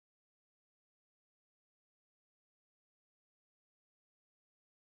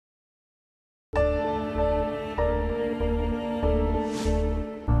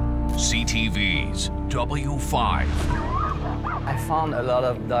Today's W5. I found a lot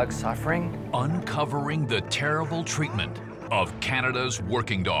of dogs suffering. Uncovering the terrible treatment of Canada's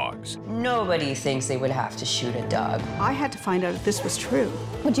working dogs. Nobody thinks they would have to shoot a dog. I had to find out if this was true.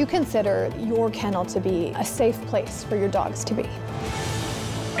 Would you consider your kennel to be a safe place for your dogs to be?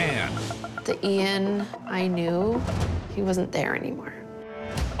 And the Ian I knew, he wasn't there anymore.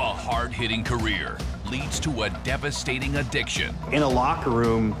 a hard-hitting career leads to a devastating addiction. In a locker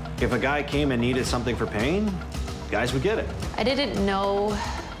room, if a guy came and needed something for pain, guys would get it. I didn't know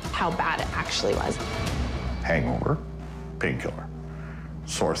how bad it actually was. Hangover, painkiller.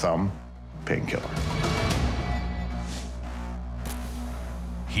 Sore thumb, painkiller.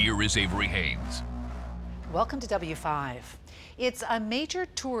 Here is Avery Haynes. Welcome to W5. It's a major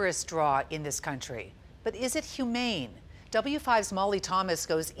tourist draw in this country, but is it humane? W5's Molly Thomas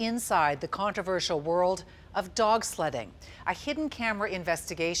goes inside the controversial world of dog sledding. A hidden camera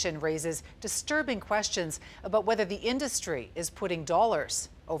investigation raises disturbing questions about whether the industry is putting dollars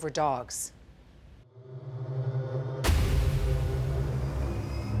over dogs.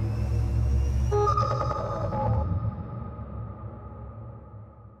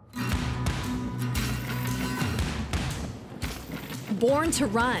 Born to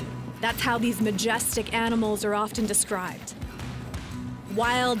run. That's how these majestic animals are often described.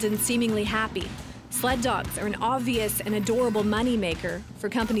 Wild and seemingly happy, sled dogs are an obvious and adorable moneymaker for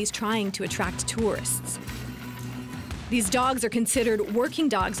companies trying to attract tourists. These dogs are considered working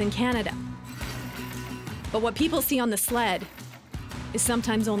dogs in Canada. But what people see on the sled is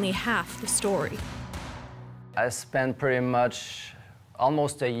sometimes only half the story. I spent pretty much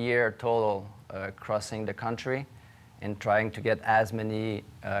almost a year total crossing the country and trying to get as many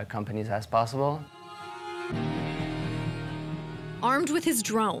companies as possible. Armed with his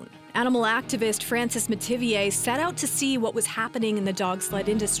drone, animal activist Francis Metivier set out to see what was happening in the dog sled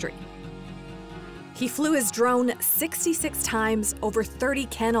industry. He flew his drone 66 times over 30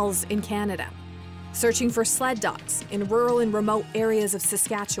 kennels in Canada, searching for sled dogs in rural and remote areas of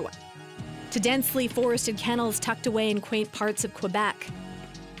Saskatchewan, to densely forested kennels tucked away in quaint parts of Quebec,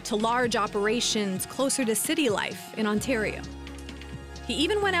 to large operations closer to city life in Ontario. He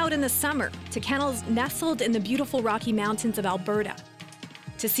even went out in the summer to kennels nestled in the beautiful Rocky Mountains of Alberta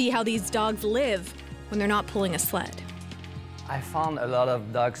to see how these dogs live when they're not pulling a sled. I found a lot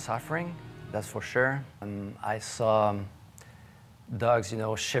of dogs suffering, that's for sure. I saw dogs,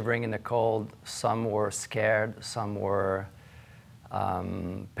 shivering in the cold. Some were scared, some were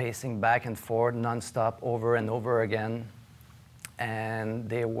pacing back and forth nonstop over and over again. And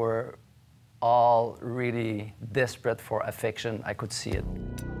they were all really desperate for affection. I could see it.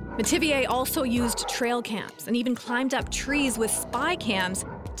 Metivier also used trail cams and even climbed up trees with spy cams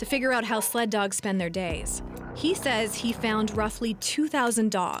to figure out how sled dogs spend their days. He says he found roughly 2,000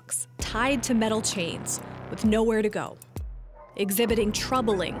 dogs tied to metal chains with nowhere to go, exhibiting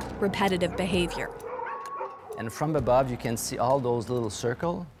troubling, repetitive behavior. And from above, you can see all those little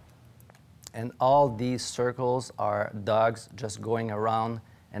circles. And all these circles are dogs just going around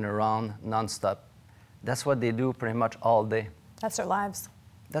and around nonstop. That's what they do pretty much all day. That's their lives.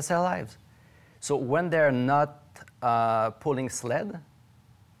 That's their lives. So when they're not pulling sled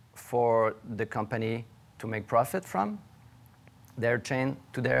for the company to make profit from, they're chained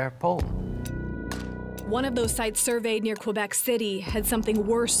to their pole. One of those sites surveyed near Quebec City had something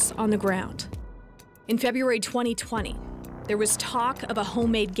worse on the ground. In February 2020, there was talk of a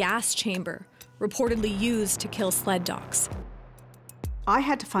homemade gas chamber reportedly used to kill sled dogs. I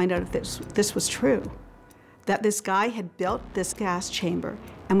had to find out if this was true, that this guy had built this gas chamber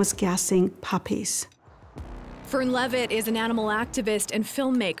and was gassing puppies. Fern Levitt is an animal activist and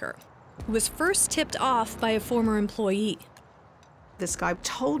filmmaker who was first tipped off by a former employee. This guy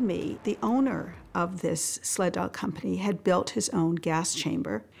told me the owner of this sled dog company had built his own gas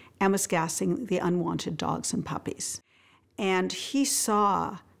chamber and was gassing the unwanted dogs and puppies. And he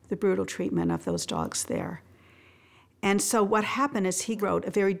saw the brutal treatment of those dogs there. And so what happened is he wrote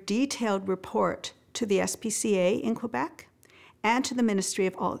a very detailed report to the SPCA in Quebec and to the Ministry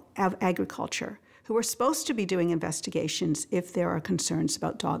of Agriculture, who were supposed to be doing investigations if there are concerns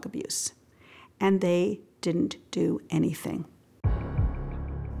about dog abuse. And they didn't do anything.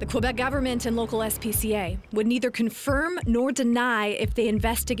 The Quebec government and local SPCA would neither confirm nor deny if they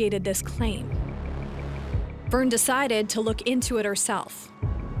investigated this claim. Fern decided to look into it herself.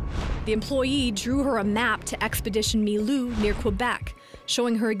 The employee drew her a map to Expedition Milou near Quebec,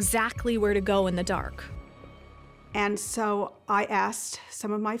 showing her exactly where to go in the dark. And so I asked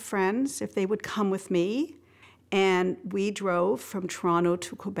some of my friends if they would come with me, and we drove from Toronto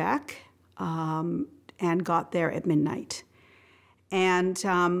to Quebec and got there at midnight. And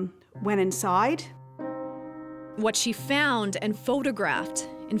went inside. What she found and photographed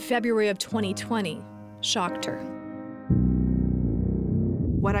in February of 2020 shocked her.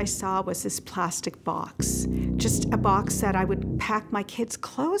 What I saw was this plastic box, just a box that I would pack my kids'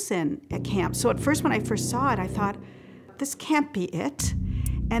 clothes in at camp. So at first, when I first saw it, I thought, this can't be it.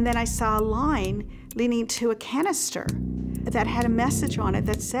 And then I saw a line leading to a canister that had a message on it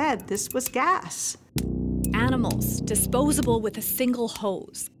that said this was gas. Animals, disposable with a single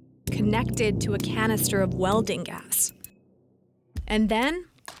hose, connected to a canister of welding gas. And then,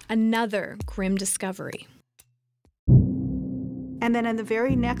 another grim discovery. And then in the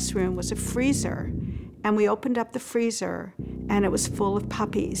very next room was a freezer. And we opened up the freezer, and it was full of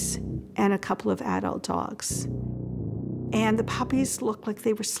puppies and a couple of adult dogs. And the puppies looked like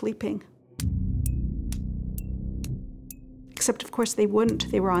they were sleeping. Except, of course, they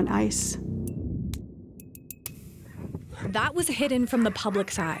wouldn't. They were on ice. That was hidden from the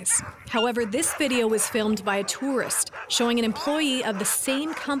public's eyes. However, this video was filmed by a tourist showing an employee of the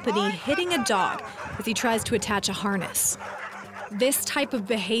same company hitting a dog as he tries to attach a harness. This type of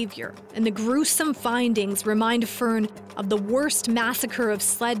behavior and the gruesome findings remind Fern of the worst massacre of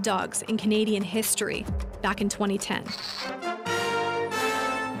sled dogs in Canadian history back in 2010.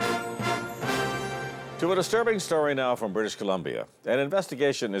 To a disturbing story now from British Columbia. An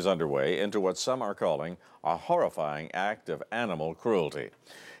investigation is underway into what some are calling a horrifying act of animal cruelty.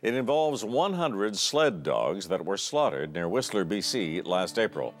 It involves 100 sled dogs that were slaughtered near Whistler, BC last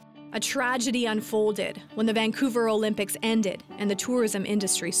April. A tragedy unfolded when the Vancouver Olympics ended and the tourism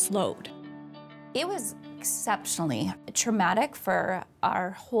industry slowed. It was exceptionally traumatic for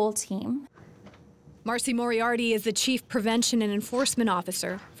our whole team. Marcy Moriarty is the Chief Prevention and Enforcement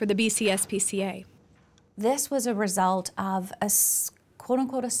Officer for the BC SPCA. This was a result of a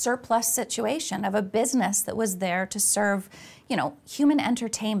quote-unquote a surplus situation of a business that was there to serve, human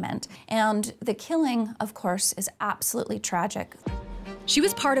entertainment. And the killing, of course, is absolutely tragic. She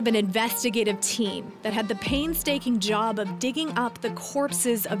was part of an investigative team that had the painstaking job of digging up the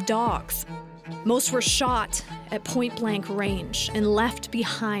corpses of dogs. Most were shot at point-blank range and left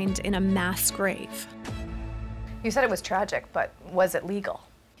behind in a mass grave. You said it was tragic, but was it legal?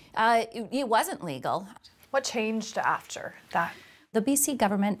 It wasn't legal. What changed after that? The BC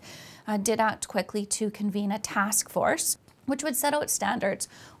government did act quickly to convene a task force, which would set out standards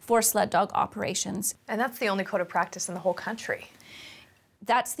for sled dog operations. And that's the only code of practice in the whole country.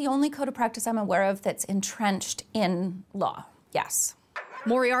 That's the only code of practice I'm aware of that's entrenched in law, yes.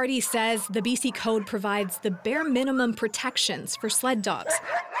 Moriarty says the BC Code provides the bare minimum protections for sled dogs,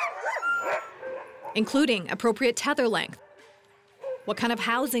 including appropriate tether length, what kind of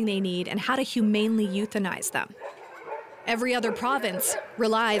housing they need, and how to humanely euthanize them. Every other province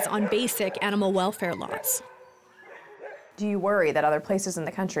relies on basic animal welfare laws. Do you worry that other places in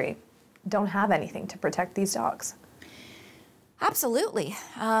the country don't have anything to protect these dogs? Absolutely.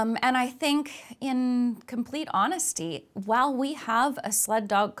 And I think in complete honesty, while we have a sled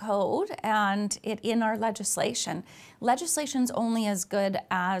dog code and it in our legislation, legislation's only as good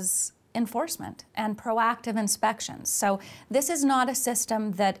as enforcement and proactive inspections. So this is not a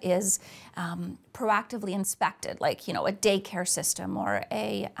system that is proactively inspected, like, a daycare system or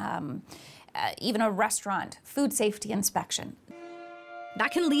even a restaurant food safety inspection.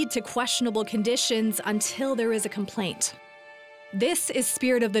 That can lead to questionable conditions until there is a complaint. This is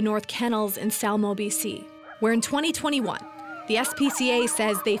Spirit of the North Kennels in Salmo, BC, where in 2021, the SPCA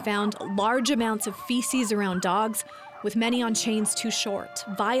says they found large amounts of feces around dogs, with many on chains too short,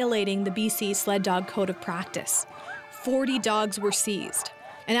 violating the BC Sled Dog Code of Practice. 40 dogs were seized.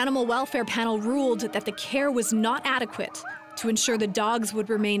 An animal welfare panel ruled that the care was not adequate to ensure the dogs would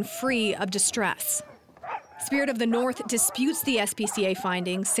remain free of distress. Spirit of the North disputes the SPCA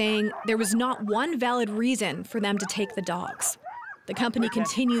findings, saying there was not one valid reason for them to take the dogs. The company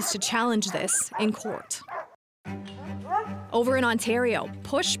continues to challenge this in court. Over in Ontario,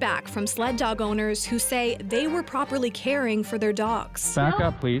 pushback from sled dog owners who say they were properly caring for their dogs. Back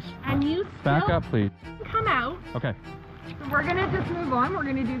up, please. And you back up, please. Come out. Okay. We're gonna just move on. We're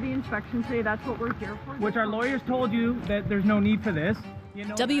gonna do the inspection today. That's what we're here for. Which our lawyers told you that there's no need for this.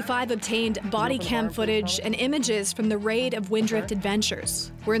 W5 obtained body cam footage and images from the raid of Windrift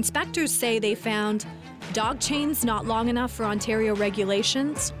Adventures, where inspectors say they found dog chains not long enough for Ontario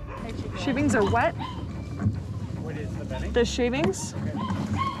regulations. Shavings are wet. The shavings.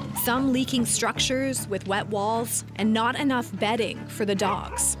 Some leaking structures with wet walls and not enough bedding for the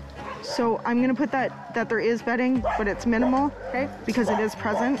dogs. So I'm gonna put that there is bedding, but it's minimal, okay? Because it is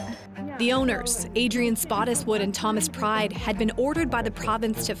present. The owners, Adrian Spottiswood and Thomas Pride, had been ordered by the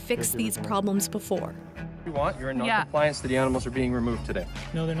province to fix these problems before. You want? You're in non-compliance. The animals are being removed today.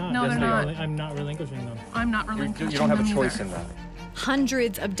 No, they're not. No, Yes, they're not. I'm not relinquishing them. I'm not relinquishing them. You don't have a choice either. in that.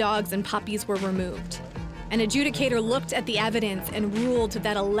 Hundreds of dogs and puppies were removed. An adjudicator looked at the evidence and ruled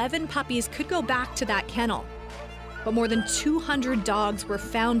that 11 puppies could go back to that kennel. But more than 200 dogs were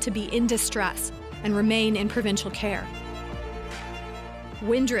found to be in distress and remain in provincial care.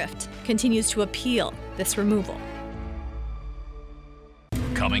 Windrift continues to appeal this removal.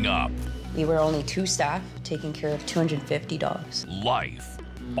 Coming up, We were only 2 staff taking care of 250 dogs. life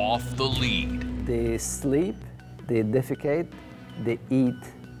off the lead. They sleep, they defecate, they eat,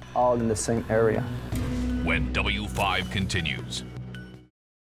 all in the same area. When W5 continues.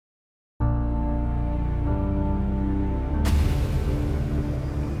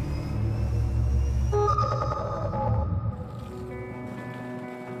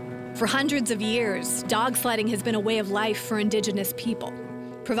 For hundreds of years, dog sledding has been a way of life for Indigenous people,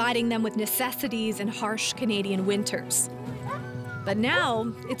 providing them with necessities in harsh Canadian winters. But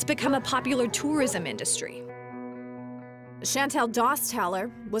now, it's become a popular tourism industry. Chantal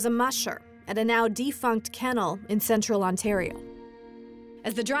Dosteller was a musher at a now defunct kennel in central Ontario.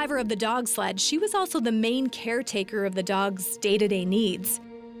 As the driver of the dog sled, she was also the main caretaker of the dog's day-to-day needs,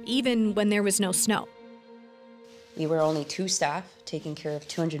 even when there was no snow. We were only 2 staff taking care of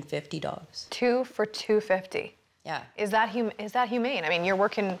 250 dogs. 2 for 250. Yeah. Is that humane? I mean, you're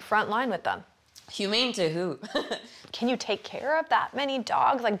working front line with them. Humane to who? Can you take care of that many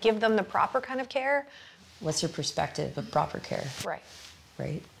dogs? Like, give them the proper kind of care? What's your perspective of proper care? Right.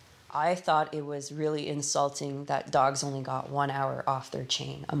 Right? I thought it was really insulting that dogs only got 1 hour off their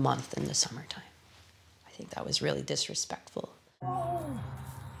chain a month in the summertime. I think that was really disrespectful.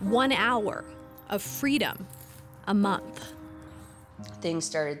 1 hour of freedom a month. Things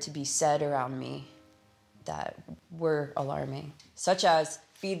started to be said around me that were alarming, such as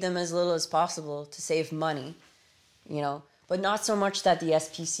feed them as little as possible to save money, you know, but not so much that the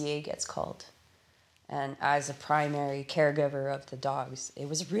SPCA gets called. And as a primary caregiver of the dogs, it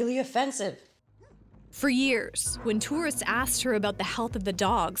was really offensive. For years, when tourists asked her about the health of the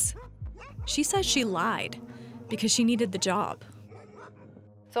dogs, she says she lied because she needed the job.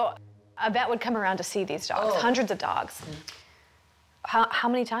 So a vet would come around to see these dogs, hundreds of dogs. How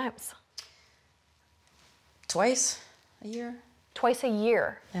many times? Twice a year. Twice a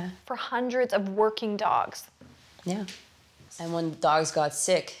year? Yeah. For hundreds of working dogs? Yeah. And when dogs got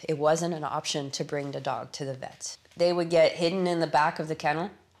sick, it wasn't an option to bring the dog to the vet. They would get hidden in the back of the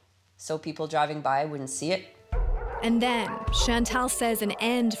kennel so people driving by wouldn't see it. And then, Chantal says an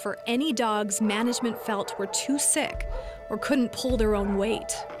end for any dogs management felt were too sick or couldn't pull their own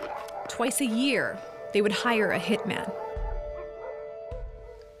weight. Twice a year, they would hire a hitman.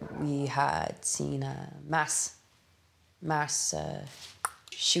 We had seen a mass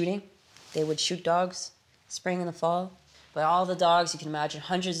shooting. They would shoot dogs, spring and the fall. But all the dogs, you can imagine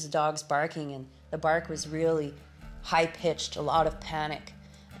hundreds of dogs barking, and the bark was really high-pitched, a lot of panic.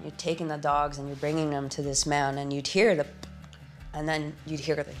 And you're taking the dogs and you're bringing them to this mound, and you'd hear and then you'd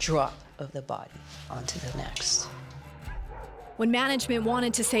hear the drop of the body onto the next. When management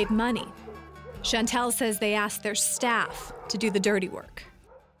wanted to save money, Chantal says they asked their staff to do the dirty work.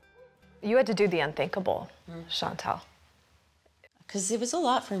 You had to do the unthinkable, Chantal. Because it was a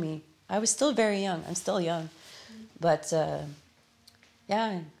lot for me. I was still very young. I'm still young. But yeah,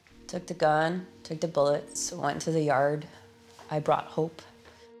 I took the gun, took the bullets, went to the yard. I brought Hope.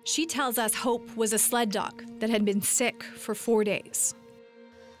 She tells us Hope was a sled dog that had been sick for 4 days.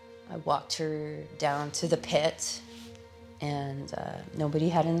 I walked her down to the pit, and nobody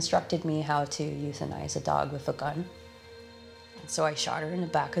had instructed me how to euthanize a dog with a gun. And so I shot her in the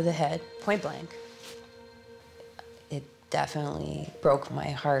back of the head, point blank. It definitely broke my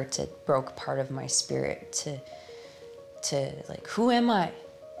heart. It broke part of my spirit to like, who am I?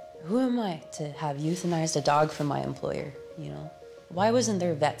 Who am I to have euthanized a dog from my employer, you know? Why wasn't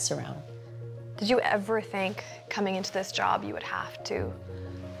there vets around? Did you ever think coming into this job you would have to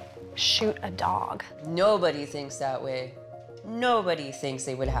shoot a dog? Nobody thinks that way. Nobody thinks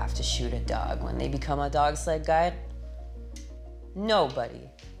they would have to shoot a dog when they become a dog sled guide. Nobody.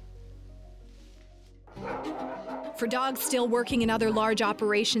 For dogs still working in other large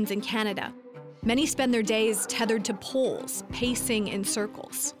operations in Canada, many spend their days tethered to poles, pacing in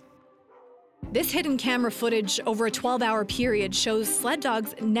circles. This hidden camera footage over a 12-hour period shows sled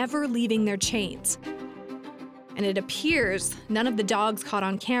dogs never leaving their chains. And it appears none of the dogs caught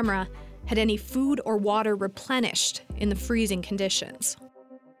on camera had any food or water replenished in the freezing conditions.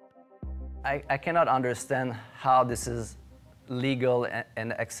 I cannot understand how this is legal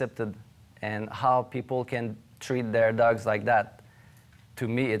and accepted, and how people can treat their dogs like that. To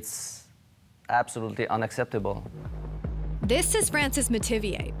me, it's absolutely unacceptable. This is Francis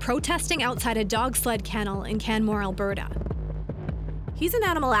Metivier protesting outside a dog sled kennel in Canmore, Alberta. He's an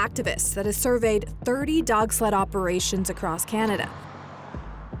animal activist that has surveyed 30 dog sled operations across Canada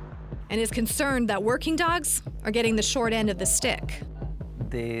and is concerned that working dogs are getting the short end of the stick.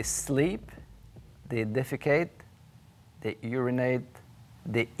 They sleep, they defecate, they urinate,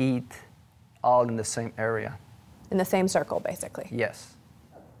 they eat, all in the same area. In the same circle, basically. Yes.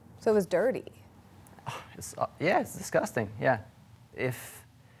 So it was dirty. Yeah, it's disgusting, yeah. If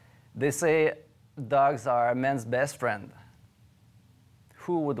they say dogs are a man's best friend,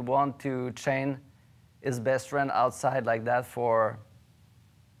 who would want to chain his best friend outside like that for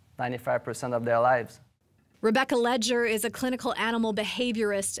 95% of their lives? Rebecca Ledger is a clinical animal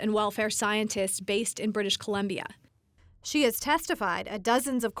behaviorist and welfare scientist based in British Columbia. She has testified at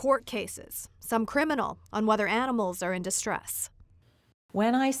dozens of court cases, some criminal, on whether animals are in distress.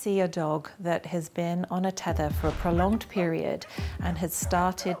 When I see a dog that has been on a tether for a prolonged period and has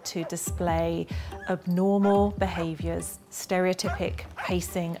started to display abnormal behaviours, stereotypic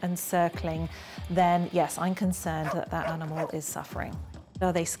pacing and circling, then yes, I'm concerned that that animal is suffering.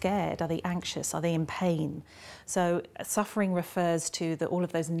 Are they scared? Are they anxious? Are they in pain? So suffering refers to all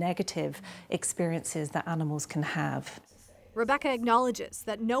of those negative experiences that animals can have. Rebecca acknowledges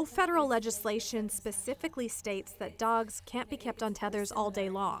that no federal legislation specifically states that dogs can't be kept on tethers all day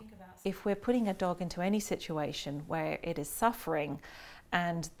long. If we're putting a dog into any situation where it is suffering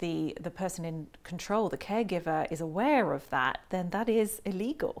and the person in control, the caregiver, is aware of that, then that is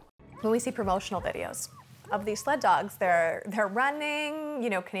illegal. When we see promotional videos of these sled dogs, they're running, you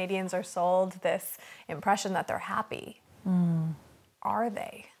know, Canadians are sold this impression that they're happy. Are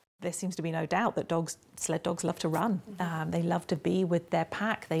they? There seems to be no doubt that sled dogs love to run. They love to be with their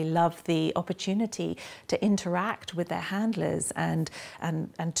pack. They love the opportunity to interact with their handlers and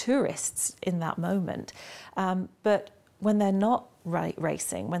tourists in that moment. But when they're not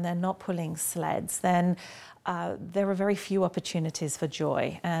racing, when they're not pulling sleds, then there are very few opportunities for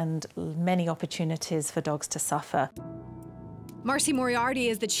joy and many opportunities for dogs to suffer. Marcy Moriarty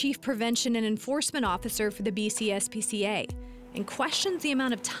is the Chief Prevention and Enforcement Officer for the BC SPCA and questions the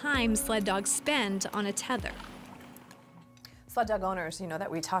amount of time sled dogs spend on a tether. Sled dog owners, you know,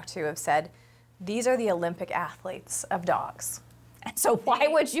 that we talked to have said, these are the Olympic athletes of dogs. And so why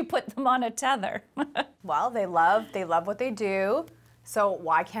would you put them on a tether? Well, they love what they do. So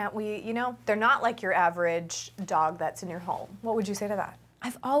why can't we, you know, they're not like your average dog that's in your home. What would you say to that?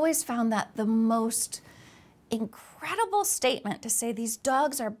 I've always found that the most incredible statement, to say these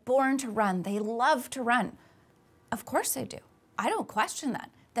dogs are born to run. They love to run. Of course they do. I don't question that.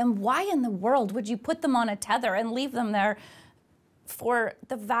 Then why in the world would you put them on a tether and leave them there for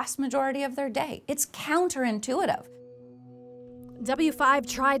the vast majority of their day? It's counterintuitive. W5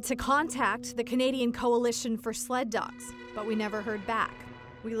 tried to contact the Canadian Coalition for Sled Dogs, but we never heard back.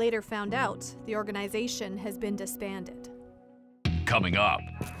 We later found out the organization has been disbanded. Coming up.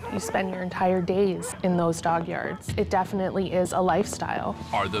 You spend your entire days in those dog yards. It definitely is a lifestyle.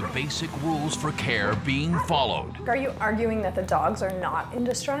 Are the basic rules for care being followed? Are you arguing that the dogs are not in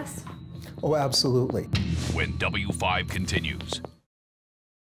distress? Oh, absolutely. When W5 continues.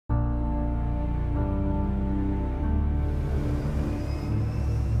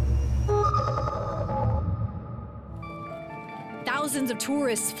 Thousands of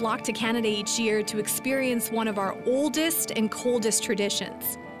tourists flock to Canada each year to experience one of our oldest and coldest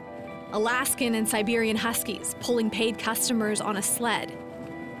traditions. Alaskan and Siberian Huskies pulling paid customers on a sled.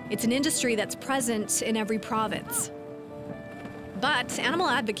 It's an industry that's present in every province. But animal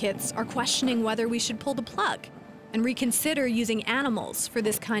advocates are questioning whether we should pull the plug and reconsider using animals for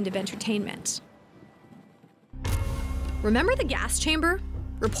this kind of entertainment. Remember the gas chamber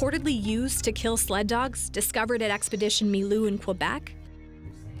reportedly used to kill sled dogs, discovered at Expedition Milou in Quebec?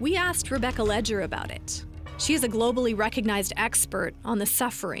 We asked Rebecca Ledger about it. She is a globally recognized expert on the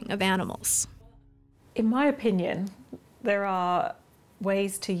suffering of animals. In my opinion, there are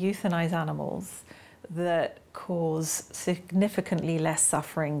ways to euthanize animals that cause significantly less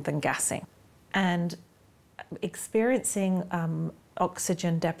suffering than gassing. And experiencing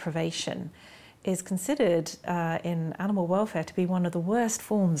oxygen deprivation is considered in animal welfare to be one of the worst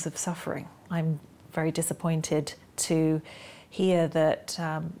forms of suffering. I'm very disappointed to hear that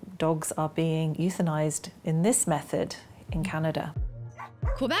dogs are being euthanized in this method in Canada.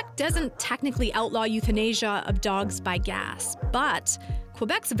 Quebec doesn't technically outlaw euthanasia of dogs by gas, but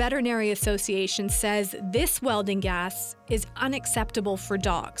Quebec's Veterinary Association says this welding gas is unacceptable for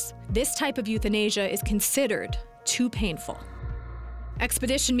dogs. This type of euthanasia is considered too painful.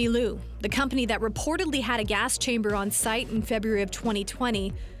 Expedition Milou, the company that reportedly had a gas chamber on site in February of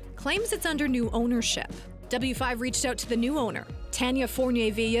 2020, claims it's under new ownership. W5 reached out to the new owner, Tanya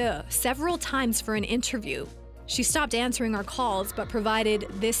Fournier-Veilleux, several times for an interview. She stopped answering our calls but provided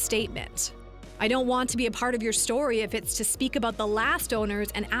this statement. I don't want to be a part of your story if it's to speak about the last owners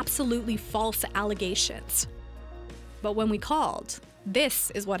and absolutely false allegations. But when we called,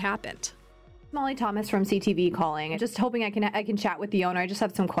 this is what happened. Molly Thomas from CTV calling. Just hoping I can chat with the owner. I just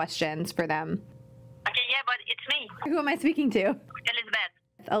have some questions for them. Okay, yeah, but it's me. Who am I speaking to? Elizabeth.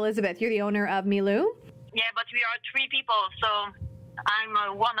 Elizabeth, you're the owner of Milou? Yeah, but we are 3 people, so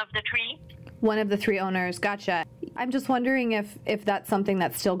I'm one of the 3. One of the 3 owners, gotcha. I'm just wondering if that's something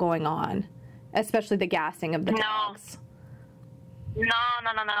that's still going on, especially the gassing of the dogs. No.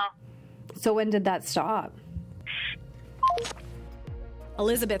 So when did that stop?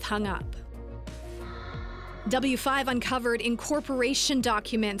 Elizabeth hung up. W5 uncovered incorporation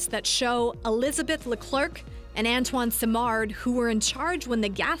documents that show Elizabeth Leclerc and Antoine Simard, who were in charge when the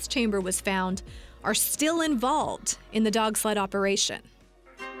gas chamber was found, are still involved in the dog sled operation.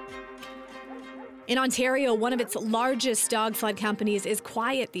 In Ontario, one of its largest dog sled companies is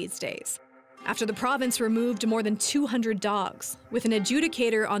quiet these days, after the province removed more than 200 dogs, with an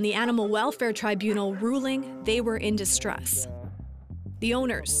adjudicator on the Animal Welfare Tribunal ruling they were in distress. The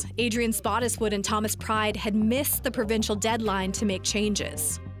owners, Adrian Spottiswoode and Thomas Pride, had missed the provincial deadline to make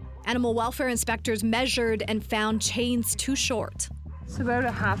changes. Animal welfare inspectors measured and found chains too short. It's about a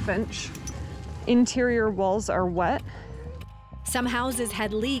 ½ inch. Interior walls are wet. Some houses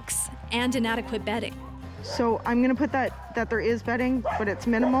had leaks and inadequate bedding. So I'm gonna put that there is bedding, but it's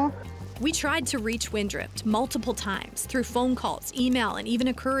minimal. We tried to reach Windrift multiple times through phone calls, email, and even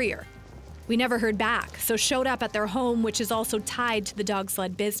a courier. We never heard back, so showed up at their home, which is also tied to the dog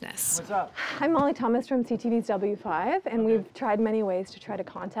sled business. What's up? I'm Molly Thomas from CTV's W5, and we've tried many ways to try to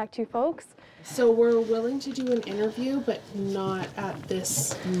contact you folks. So we're willing to do an interview, but not at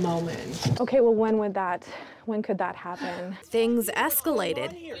this moment. Okay, well, when could that happen? Things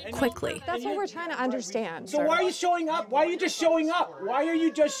escalated quickly. That's what we're trying to understand. So why are you showing up? Why are you just showing up? Why are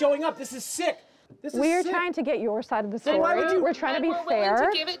you just showing up? This is sick. We're trying to get your side of the story. We're trying to be we're fair. We're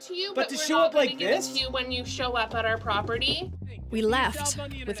willing to give it to you, but to we're show not up like going to give this? it to you when you show up at our property. We left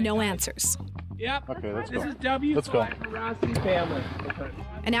with no answers. Yep. Okay, let's go. This is W5 Let's go. harassing family.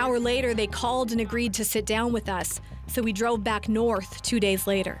 An hour later, they called and agreed to sit down with us, so we drove back north 2 days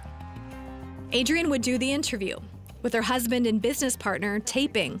later. Adrian would do the interview, with her husband and business partner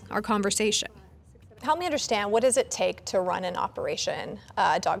taping our conversation. Help me understand, what does it take to run an operation,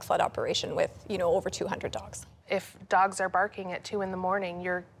 a dog sled operation with, over 200 dogs? If dogs are barking at 2 in the morning,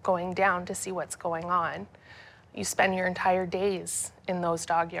 you're going down to see what's going on. You spend your entire days in those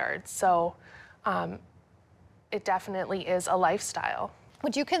dog yards. So it definitely is a lifestyle.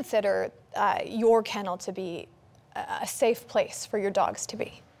 Would you consider your kennel to be a safe place for your dogs to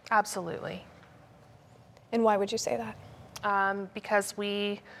be? Absolutely. And why would you say that? Because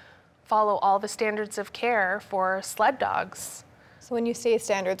we follow all the standards of care for sled dogs. So when you say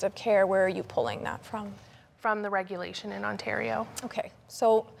standards of care, where are you pulling that from? From the regulation in Ontario. Okay,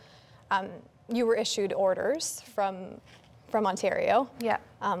 so you were issued orders from Ontario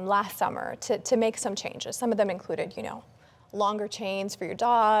last summer to make some changes. Some of them included, longer chains for your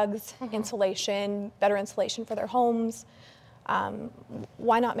dogs, insulation, better insulation for their homes.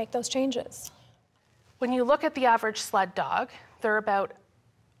 Why not make those changes? When you look at the average sled dog,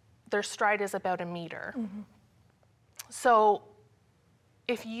 their stride is about 1 meter. So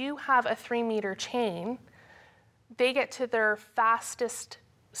if you have a 3-meter chain, they get to their fastest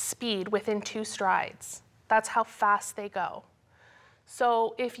speed within 2 strides. That's how fast they go.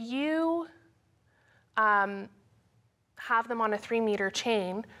 So if you have them on a 3-meter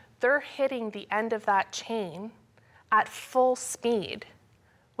chain, they're hitting the end of that chain at full speed,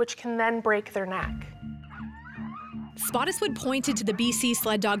 which can then break their neck. Spottiswoode pointed to the BC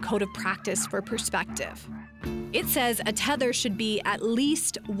Sled Dog Code of Practice for perspective. It says a tether should be at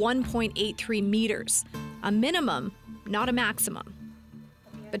least 1.83 meters, a minimum, not a maximum.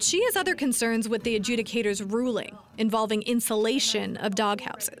 But she has other concerns with the adjudicator's ruling involving insulation of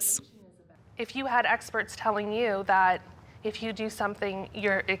doghouses. If you had experts telling you that if you do something,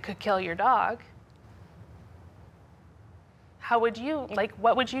 it could kill your dog, what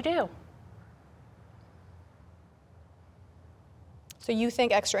would you do? So you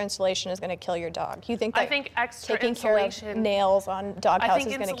think extra insulation is going to kill your dog? You think that I think extra taking insulation, care of nails on doghouses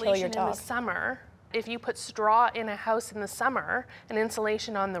is going to kill your dog? In the summer, if you put straw in a house in the summer and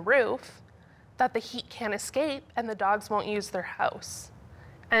insulation on the roof, that the heat can't escape and the dogs won't use their house.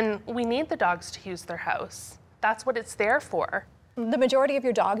 And we need the dogs to use their house. That's what it's there for. The majority of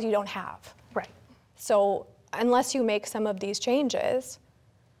your dogs you don't have. Right. So unless you make some of these changes,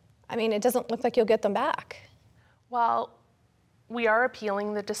 I mean, it doesn't look like you'll get them back. Well, we are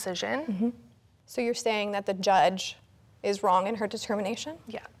appealing the decision. So you're saying that the judge is wrong in her determination?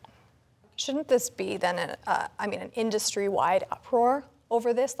 Yeah. Shouldn't this be then an industry-wide uproar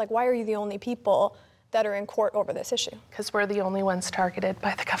over this? Like, why are you the only people that are in court over this issue? Because we're the only ones targeted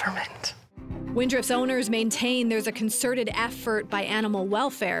by the government. Windrift's owners maintain there's a concerted effort by animal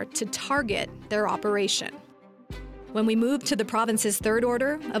welfare to target their operation. When we moved to the province's third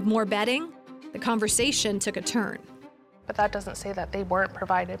order of more bedding, the conversation took a turn. But that doesn't say that they weren't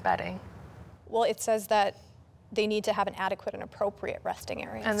provided bedding. Well, it says that they need to have an adequate and appropriate resting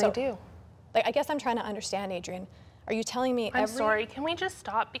area. And they do. Like, I guess I'm trying to understand, Adrian. Are you telling me I'm sorry, can we just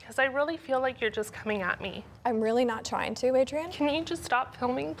stop? Because I really feel like you're just coming at me. I'm really not trying to, Adrian. Can you just stop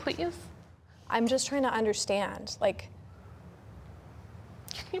filming, please? I'm just trying to understand, like...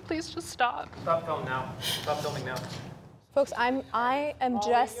 Can you please just stop? Stop filming now. Stop filming now. Folks, I am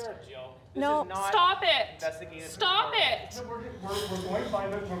just... No, stop it! Stop it! We're going by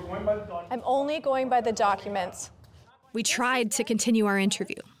the documents. I'm only going by the documents. We tried to continue our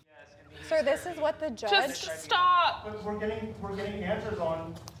interview. Sir, this is what the judge... Just stop! We're getting answers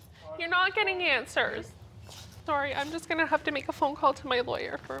on... You're not getting answers. Sorry, I'm just gonna have to make a phone call to my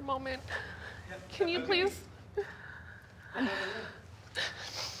lawyer for a moment. Can you please?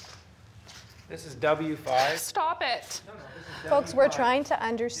 This is W5. Stop it. Folks, we're trying to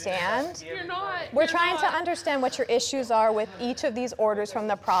understand. You're not. We're trying to understand what your issues are with each of these orders from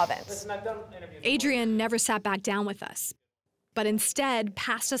the province. Adrian never sat back down with us, but instead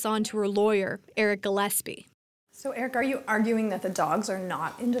passed us on to her lawyer, Eric Gillespie. So, Eric, are you arguing that the dogs are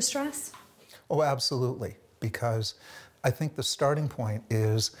not in distress? Oh, absolutely, because I think the starting point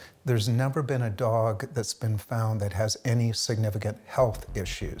is there's never been a dog that's been found that has any significant health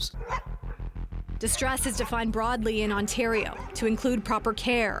issues. Distress is defined broadly in Ontario to include proper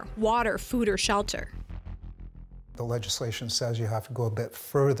care, water, food, or shelter. The legislation says you have to go a bit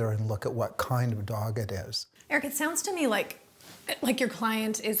further and look at what kind of dog it is. Eric, it sounds to me like your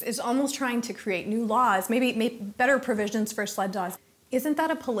client is almost trying to create new laws, maybe make better provisions for sled dogs. Isn't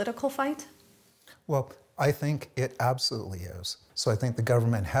that a political fight? Well, I think it absolutely is. So I think the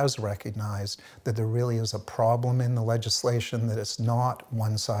government has recognized that there really is a problem in the legislation, that it's not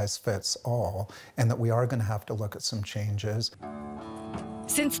one size fits all, and that we are going to have to look at some changes.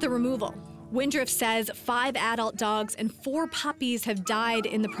 Since the removal, Windrift says 5 adult dogs and 4 puppies have died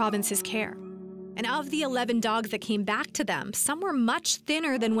in the province's care. And of the 11 dogs that came back to them, some were much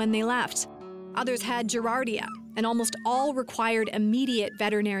thinner than when they left. Others had Giardia, and almost all required immediate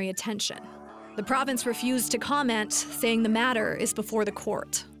veterinary attention. The province refused to comment, saying the matter is before the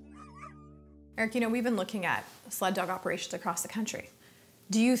court. Eric, we've been looking at sled dog operations across the country.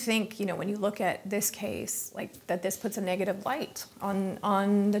 Do you think, when you look at this case, that this puts a negative light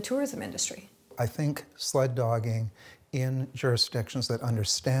on the tourism industry? I think sled dogging in jurisdictions that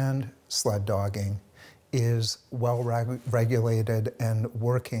understand sled dogging is well regulated and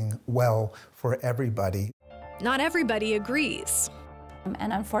working well for everybody. Not everybody agrees.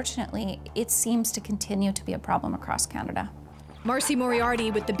 And unfortunately, it seems to continue to be a problem across Canada. Marcy Moriarty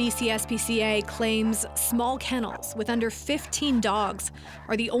with the BCSPCA claims small kennels with under 15 dogs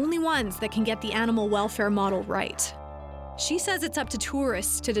are the only ones that can get the animal welfare model right. She says it's up to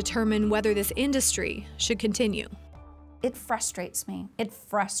tourists to determine whether this industry should continue. It frustrates me. It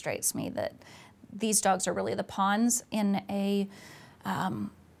frustrates me that these dogs are really the pawns in a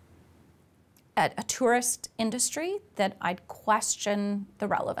tourist industry that I'd question the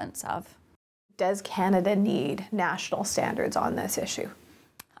relevance of. Does Canada need national standards on this issue?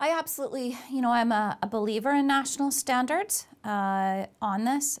 I absolutely, I'm a believer in national standards on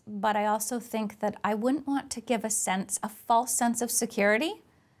this, but I also think that I wouldn't want to give a false sense of security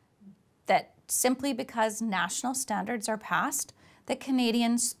that simply because national standards are passed, that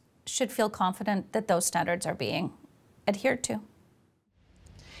Canadians should feel confident that those standards are being adhered to.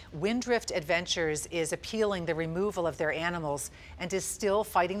 Windrift Adventures is appealing the removal of their animals and is still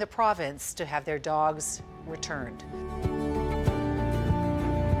fighting the province to have their dogs returned.